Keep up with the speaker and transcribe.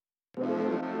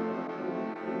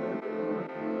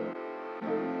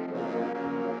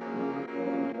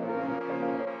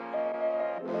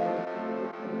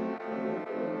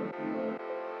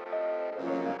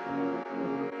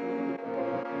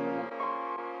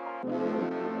My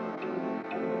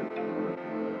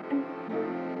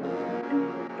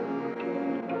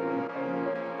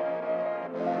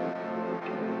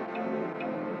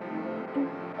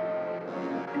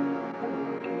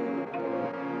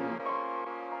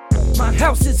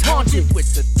house is haunted with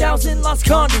 1,000 lost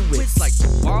conduits, like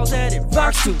the wall that it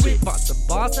rocks to it. Fought the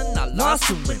boss and I lost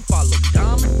to it. Followed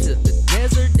Diamond to the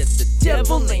desert and the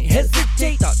devil ain't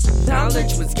hesitate. Thought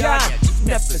knowledge was God, just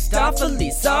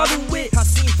Mephistopheles saw to it. I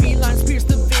seen felines pierce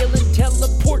the veil and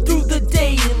teleport through the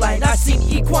daylight. I seen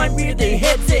equine rear their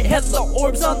heads at hella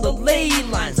orbs on the ley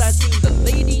lines. I seen the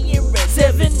lady in red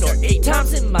 7 or 8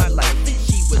 times in my life, and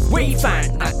she was way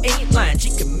fine, I ain't lying. She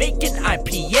can make an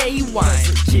IPA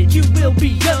wine. Shit, you will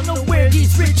be unaware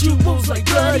these rituals like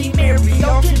Bloody Mary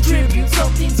all contribute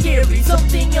something scary,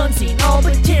 something unseen, all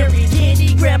but tearing.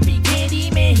 Candy grab me, candy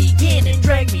man, he can and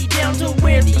drag me down to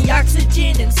where the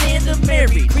oxygen and sand are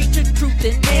married. Creature, truth,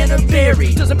 and man are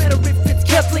buried. Doesn't matter if it's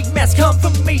Catholic mass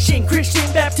confirmation,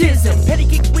 Christian baptism, petty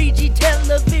kick, Ouija,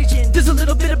 television. There's a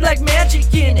little bit of black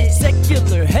magic in it.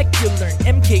 Secular, hecular,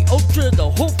 MK Ultra, the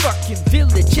whole fucking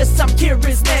village. Yes, I'm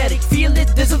charismatic, feel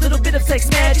it. There's a little bit of sex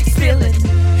magic spilling.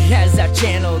 As I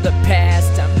channel the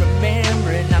past, I'm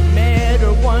remembering I met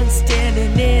her once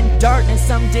standing in darkness.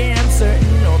 I'm damn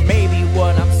certain, or maybe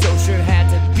what I'm so sure had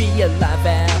to be alive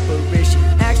at.